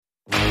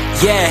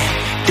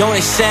Yeah, don't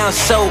it sound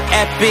so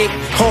epic?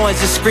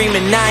 Horns are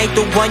screaming, I ain't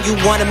the one you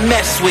wanna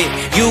mess with.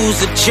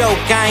 Use a joke,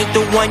 I ain't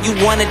the one you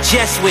wanna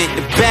jest with.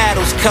 The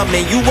battle's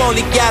coming, you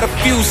only got a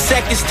few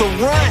seconds to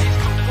run.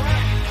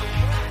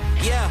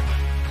 Yeah.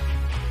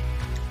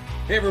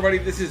 Hey everybody,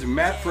 this is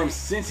Matt from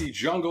Cincy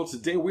Jungle.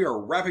 Today we are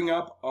wrapping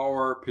up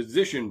our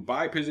position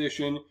by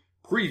position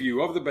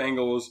preview of the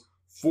Bengals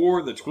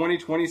for the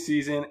 2020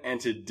 season, and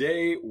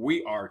today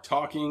we are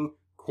talking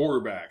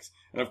quarterbacks.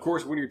 And of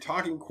course, when you're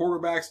talking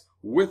quarterbacks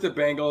with the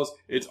Bengals,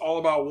 it's all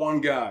about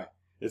one guy.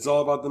 It's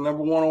all about the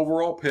number one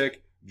overall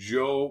pick,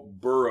 Joe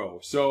Burrow.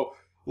 So,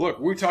 look,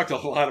 we talked a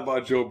lot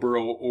about Joe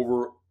Burrow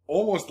over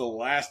almost the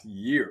last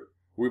year.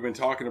 We've been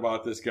talking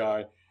about this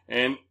guy,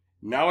 and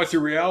now it's a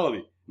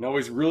reality. Now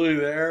he's really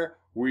there.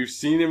 We've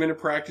seen him in a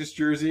practice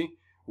jersey.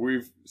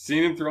 We've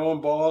seen him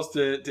throwing balls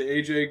to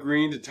A.J.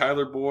 Green, to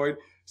Tyler Boyd.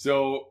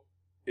 So,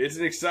 it's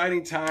an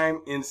exciting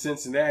time in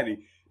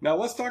Cincinnati. Now,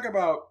 let's talk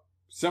about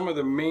some of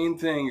the main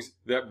things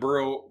that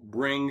Burrow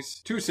brings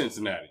to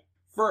Cincinnati.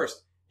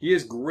 First, he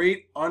is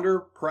great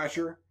under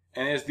pressure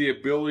and has the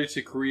ability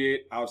to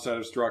create outside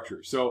of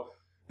structure. So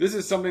this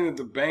is something that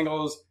the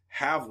Bengals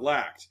have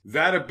lacked.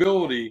 That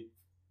ability,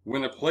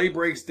 when the play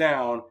breaks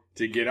down,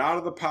 to get out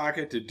of the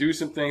pocket, to do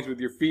some things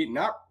with your feet,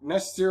 not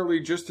necessarily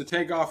just to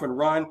take off and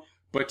run,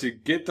 but to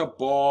get the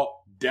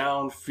ball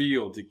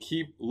downfield, to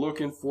keep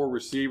looking for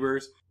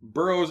receivers.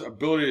 Burrow's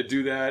ability to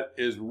do that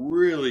is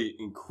really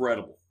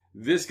incredible.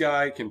 This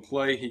guy can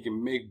play. He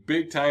can make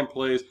big-time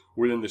plays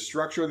within the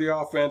structure of the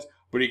offense,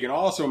 but he can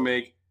also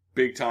make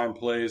big-time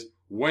plays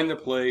when the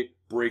play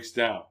breaks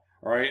down.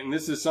 All right, and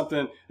this is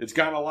something that's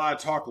gotten a lot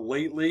of talk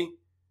lately,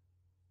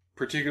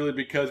 particularly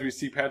because we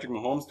see Patrick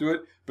Mahomes do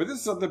it. But this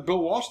is something that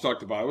Bill Walsh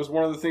talked about. It was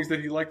one of the things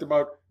that he liked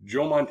about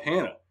Joe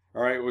Montana.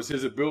 All right, it was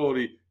his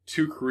ability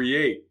to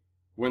create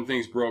when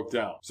things broke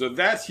down. So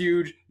that's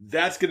huge.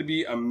 That's going to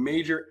be a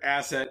major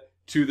asset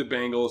to the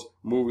Bengals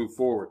moving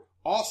forward.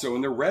 Also,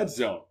 in the red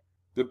zone.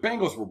 The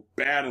Bengals were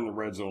bad in the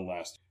red zone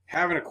last year.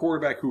 Having a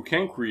quarterback who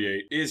can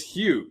create is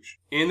huge.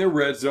 In the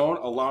red zone,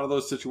 a lot of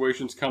those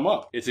situations come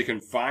up. It's a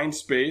confined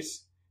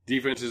space.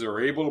 Defenses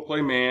are able to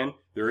play man.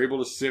 They're able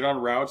to sit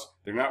on routes.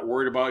 They're not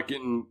worried about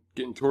getting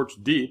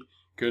torched deep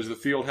because the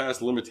field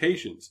has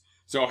limitations.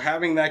 So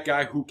having that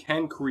guy who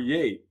can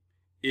create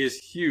is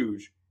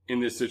huge in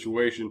this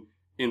situation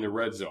in the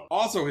red zone.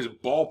 Also, his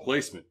ball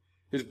placement.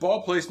 His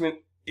ball placement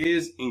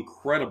is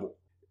incredible.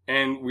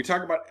 And we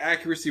talk about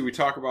accuracy, we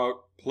talk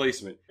about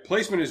placement.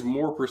 Placement is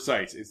more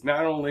precise. It's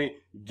not only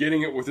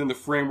getting it within the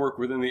framework,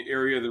 within the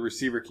area the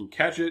receiver can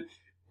catch it,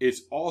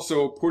 it's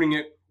also putting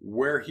it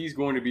where he's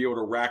going to be able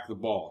to rack the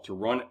ball, to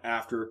run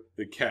after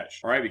the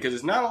catch. All right, because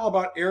it's not all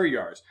about air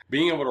yards.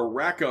 Being able to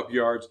rack up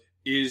yards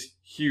is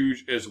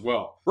huge as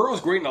well.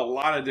 Burrow's great in a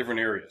lot of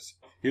different areas.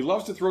 He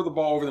loves to throw the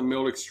ball over the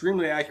middle,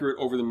 extremely accurate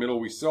over the middle.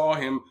 We saw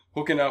him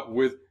hooking up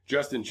with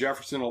Justin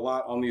Jefferson a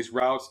lot on these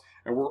routes,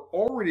 and we're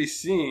already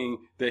seeing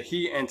that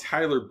he and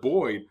Tyler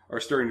Boyd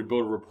are starting to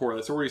build a rapport.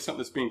 That's already something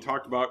that's being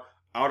talked about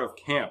out of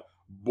camp.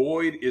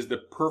 Boyd is the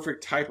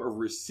perfect type of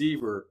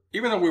receiver.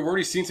 Even though we've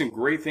already seen some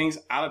great things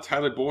out of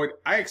Tyler Boyd,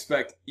 I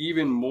expect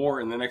even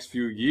more in the next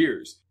few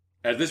years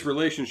as this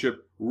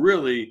relationship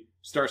really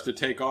starts to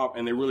take off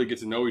and they really get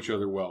to know each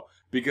other well,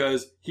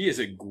 because he is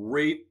a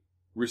great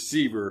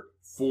receiver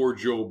for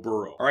Joe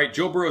Burrow. All right,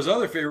 Joe Burrow's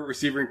other favorite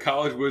receiver in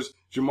college was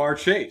Jamar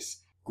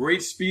Chase.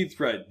 Great speed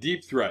threat,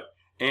 deep threat.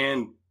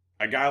 And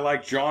a guy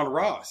like John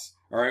Ross,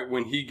 all right,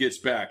 when he gets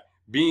back,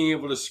 being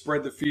able to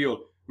spread the field.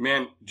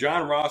 Man,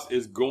 John Ross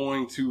is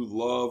going to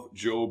love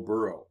Joe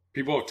Burrow.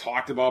 People have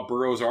talked about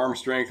Burrow's arm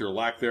strength or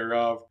lack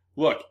thereof.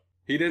 Look,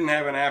 he didn't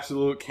have an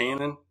absolute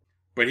cannon,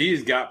 but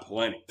he's got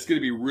plenty. It's going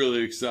to be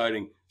really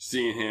exciting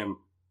seeing him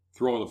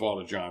throwing the ball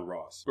to John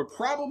Ross. But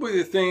probably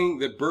the thing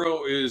that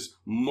Burrow is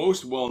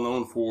most well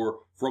known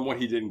for from what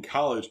he did in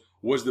college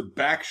was the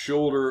back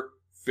shoulder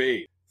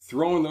fade.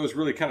 Throwing those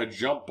really kind of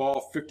jump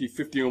ball,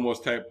 50-50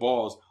 almost type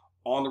balls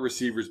on the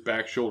receiver's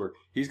back shoulder.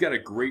 He's got a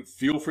great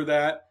feel for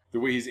that, the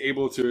way he's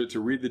able to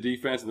read the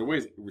defense and the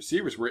way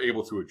receivers were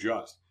able to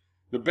adjust.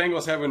 The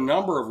Bengals have a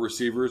number of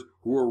receivers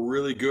who are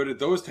really good at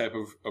those type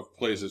of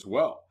plays as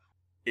well.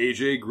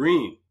 A.J.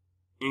 Green,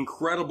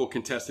 incredible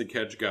contested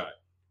catch guy.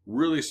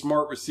 Really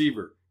smart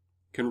receiver,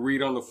 can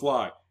read on the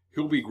fly.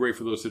 He'll be great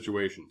for those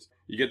situations.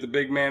 You get the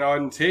big man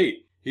Auden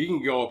Tate. He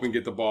can go up and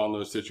get the ball in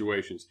those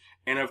situations.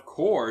 And of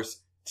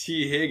course,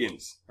 T.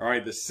 Higgins, all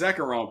right, the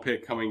second round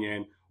pick coming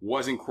in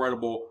was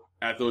incredible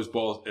at those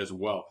balls as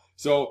well.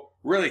 So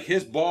really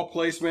his ball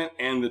placement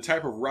and the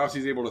type of routes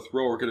he's able to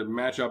throw are going to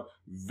match up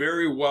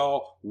very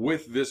well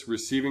with this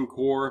receiving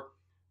core.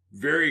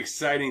 Very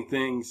exciting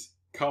things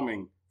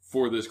coming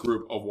for this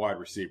group of wide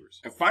receivers.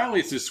 And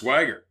finally, it's his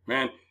swagger.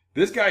 Man,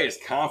 this guy is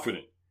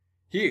confident.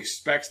 He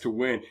expects to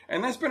win,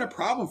 and that's been a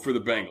problem for the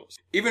Bengals.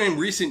 Even in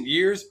recent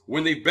years,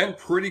 when they've been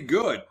pretty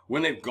good,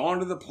 when they've gone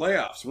to the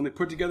playoffs, when they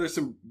put together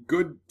some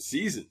good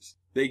seasons,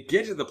 they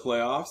get to the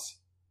playoffs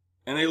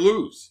and they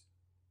lose.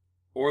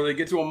 Or they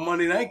get to a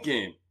Monday night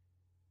game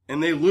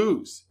and they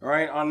lose, all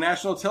right, on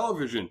national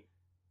television.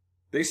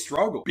 they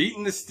struggle.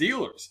 Beating the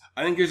Steelers,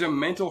 I think there's a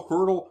mental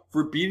hurdle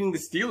for beating the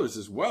Steelers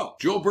as well.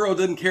 Joe Burrow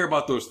doesn't care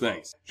about those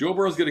things. Joe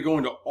Burrow's going to go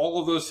into all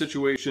of those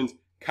situations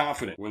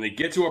confident. When they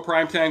get to a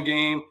primetime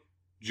game,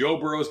 Joe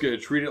Burrow's going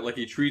to treat it like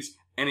he treats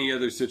any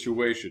other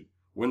situation.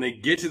 When they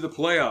get to the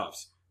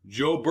playoffs,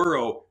 Joe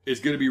Burrow is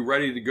going to be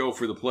ready to go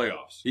for the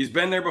playoffs. He's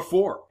been there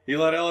before. He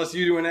led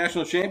LSU to a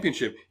national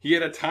championship. He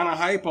had a ton of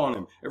hype on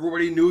him.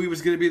 Everybody knew he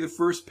was going to be the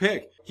first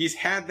pick. He's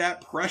had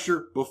that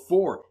pressure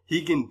before.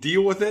 He can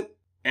deal with it.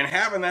 And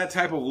having that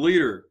type of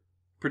leader,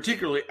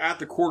 particularly at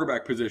the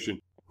quarterback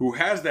position, who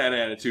has that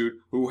attitude,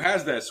 who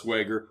has that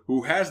swagger,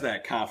 who has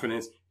that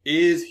confidence,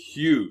 is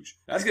huge.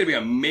 That's going to be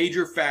a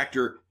major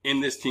factor in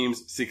this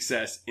team's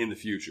success in the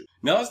future.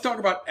 Now let's talk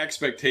about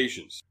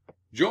expectations.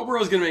 Joe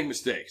Burrow is going to make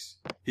mistakes.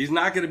 He's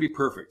not going to be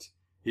perfect.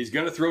 He's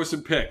going to throw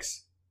some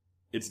picks.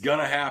 It's going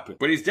to happen.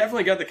 But he's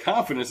definitely got the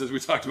confidence, as we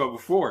talked about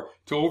before,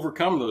 to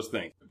overcome those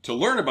things, to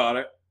learn about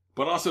it,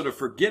 but also to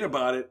forget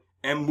about it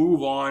and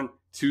move on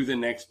to the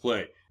next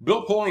play.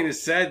 Bill Polian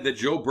has said that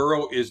Joe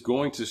Burrow is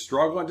going to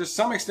struggle, and to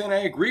some extent I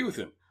agree with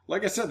him.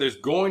 Like I said, there's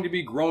going to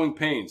be growing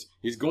pains.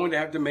 He's going to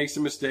have to make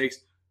some mistakes.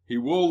 He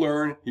will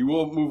learn. He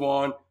will move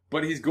on,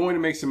 but he's going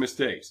to make some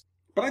mistakes.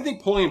 But I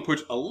think Polian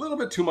puts a little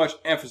bit too much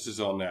emphasis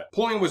on that.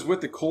 Polian was with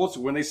the Colts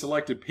when they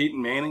selected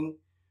Peyton Manning.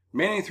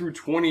 Manning threw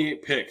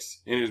 28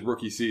 picks in his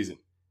rookie season.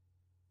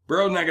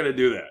 Burrow's not going to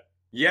do that.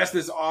 Yes,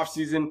 this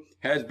offseason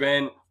has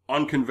been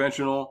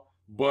unconventional,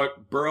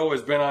 but Burrow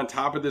has been on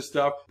top of this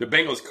stuff. The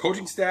Bengals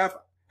coaching staff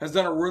has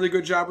done a really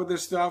good job with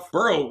this stuff.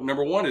 Burrow,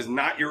 number one, is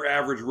not your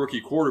average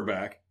rookie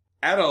quarterback.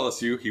 At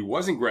LSU, he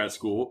was in grad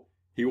school.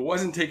 He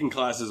wasn't taking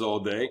classes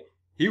all day.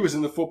 He was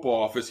in the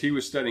football office. He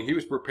was studying. He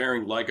was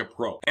preparing like a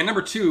pro. And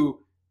number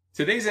two,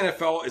 today's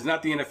NFL is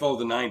not the NFL of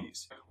the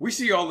 90s. We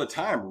see all the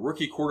time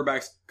rookie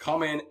quarterbacks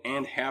come in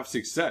and have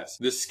success.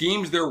 The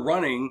schemes they're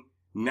running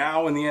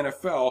now in the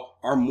NFL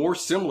are more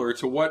similar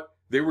to what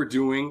they were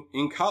doing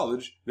in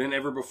college than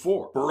ever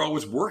before. Burrow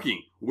was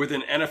working with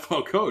an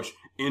NFL coach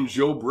in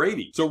Joe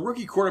Brady. So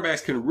rookie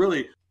quarterbacks can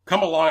really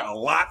come along a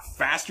lot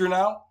faster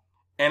now.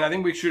 And I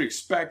think we should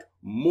expect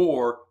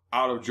more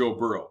out of Joe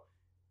Burrow.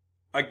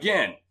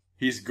 Again,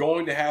 he's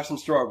going to have some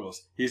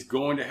struggles. He's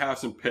going to have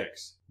some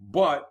picks.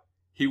 But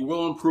he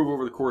will improve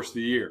over the course of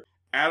the year.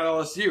 At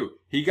LSU,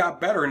 he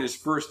got better in his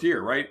first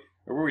year, right?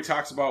 Everybody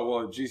talks about,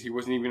 well, geez, he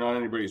wasn't even on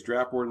anybody's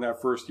draft board in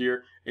that first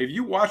year. If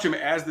you watch him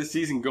as the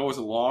season goes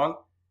along,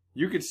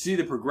 you could see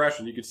the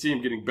progression. You could see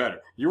him getting better.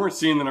 You weren't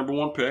seeing the number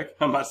one pick.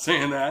 I'm not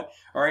saying that.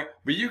 All right.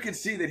 But you could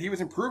see that he was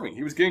improving.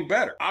 He was getting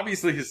better.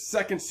 Obviously, his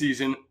second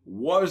season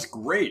was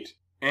great.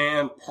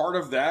 And part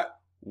of that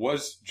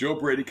was Joe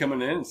Brady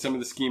coming in and some of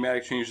the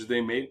schematic changes they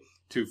made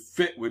to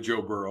fit with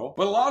Joe Burrow.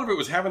 But a lot of it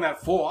was having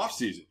that full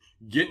offseason,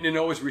 getting to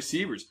know his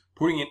receivers,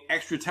 putting in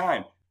extra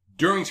time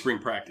during spring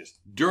practice,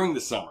 during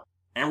the summer,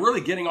 and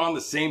really getting on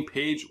the same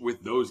page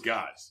with those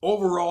guys.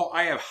 Overall,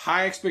 I have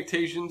high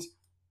expectations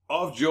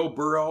of Joe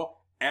Burrow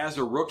as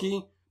a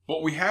rookie,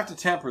 but we have to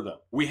temper them.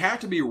 We have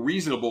to be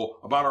reasonable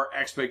about our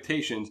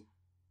expectations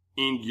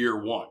in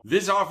year one.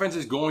 This offense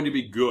is going to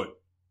be good.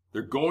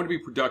 They're going to be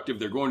productive.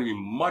 They're going to be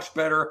much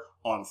better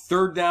on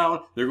third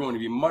down. They're going to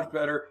be much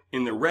better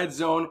in the red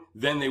zone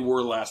than they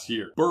were last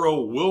year.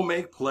 Burrow will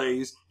make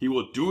plays. He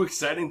will do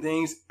exciting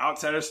things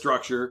outside of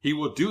structure. He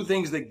will do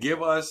things that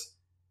give us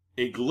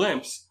a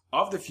glimpse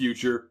of the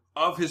future,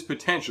 of his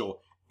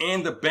potential,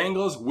 and the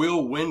Bengals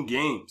will win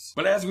games.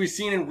 But as we've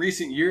seen in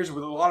recent years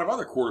with a lot of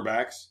other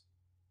quarterbacks,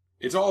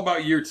 it's all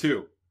about year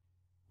two.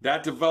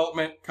 That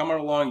development coming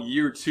along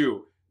year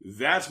two,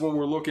 that's when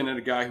we're looking at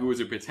a guy who is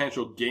a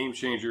potential game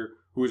changer,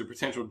 who is a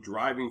potential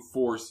driving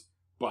force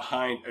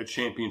behind a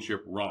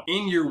championship run.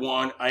 In year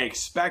one, I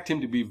expect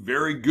him to be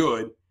very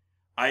good.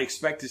 I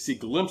expect to see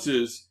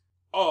glimpses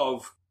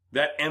of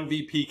that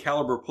MVP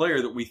caliber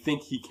player that we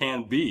think he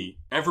can be,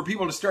 and for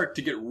people to start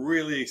to get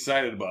really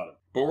excited about him.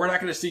 But we're not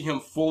going to see him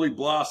fully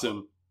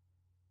blossom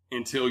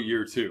until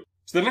year two.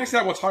 So the next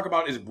guy we'll talk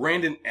about is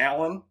Brandon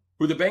Allen,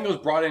 who the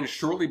Bengals brought in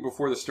shortly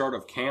before the start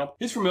of camp.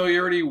 His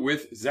familiarity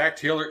with Zach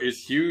Taylor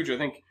is huge. I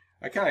think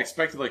I kind of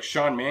expected like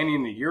Sean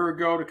Mannion a year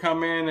ago to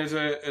come in as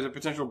a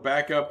potential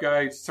backup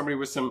guy, somebody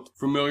with some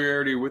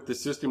familiarity with the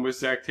system with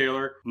Zach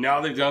Taylor.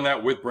 Now they've done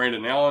that with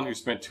Brandon Allen, who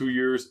spent 2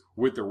 years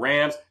with the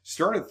Rams,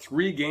 started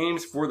 3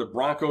 games for the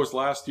Broncos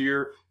last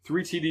year,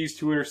 3 TDs,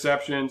 2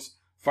 interceptions,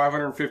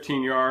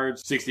 515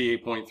 yards,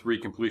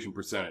 68.3 completion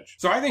percentage.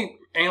 So I think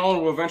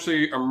Allen will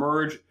eventually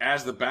emerge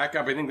as the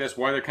backup. I think that's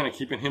why they're kind of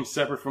keeping him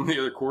separate from the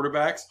other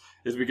quarterbacks,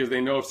 is because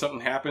they know if something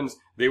happens,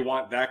 they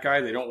want that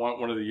guy. They don't want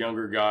one of the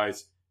younger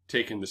guys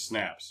taking the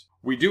snaps.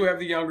 We do have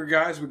the younger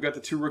guys. We've got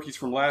the 2 rookies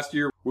from last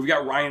year. We've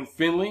got Ryan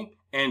Finley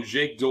and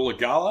Jake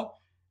Dolegala.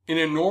 In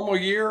a normal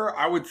year,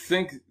 I would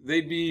think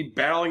they'd be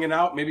battling it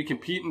out, maybe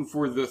competing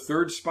for the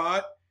 3rd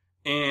spot.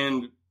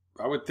 And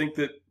I would think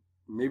that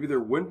maybe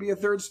there wouldn't be a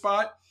 3rd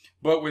spot.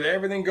 But with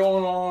everything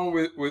going on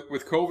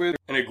with COVID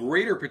and a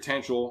greater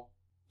potential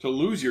to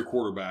lose your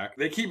quarterback,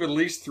 they keep at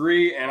least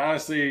 3. And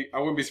honestly, I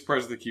wouldn't be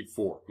surprised if they keep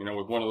 4,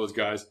 with one of those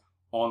guys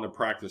on the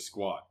practice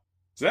squad.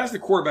 So that's the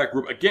quarterback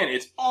group. Again,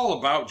 it's all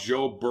about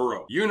Joe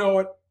Burrow. You know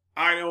it.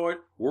 I know it.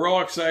 We're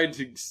all excited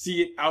to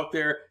see it out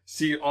there,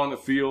 see it on the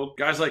field.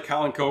 Guys like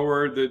Colin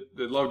Cowherd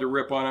that love to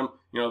rip on him,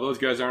 those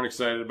guys aren't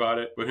excited about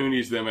it, but who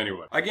needs them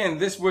anyway? Again,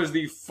 this was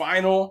the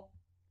final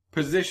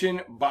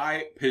position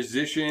by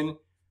position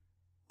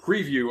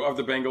preview of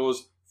the Bengals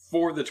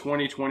for the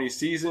 2020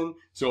 season.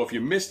 So if you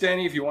missed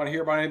any, if you want to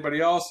hear about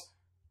anybody else,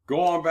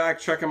 go on back,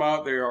 check them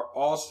out. They are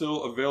all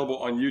still available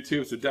on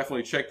YouTube, so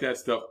definitely check that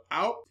stuff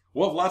out.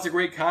 We'll have lots of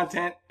great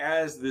content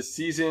as the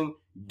season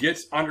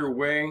gets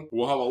underway.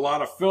 We'll have a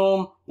lot of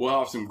film. We'll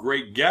have some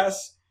great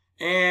guests.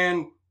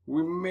 And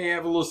we may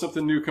have a little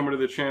something new coming to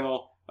the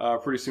channel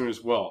pretty soon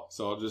as well.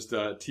 So I'll just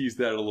tease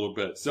that a little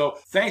bit. So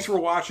thanks for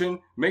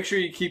watching. Make sure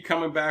you keep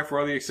coming back for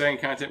all the exciting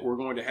content we're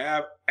going to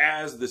have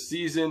as the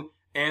season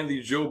and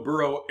the Joe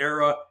Burrow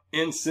era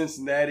in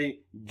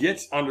Cincinnati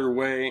gets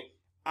underway.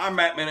 I'm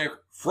Matt Minich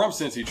from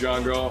Cincy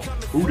Jungle.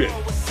 Who did?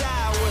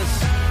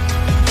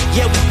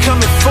 Yeah, we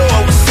coming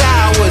forward with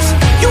ours.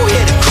 You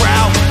hear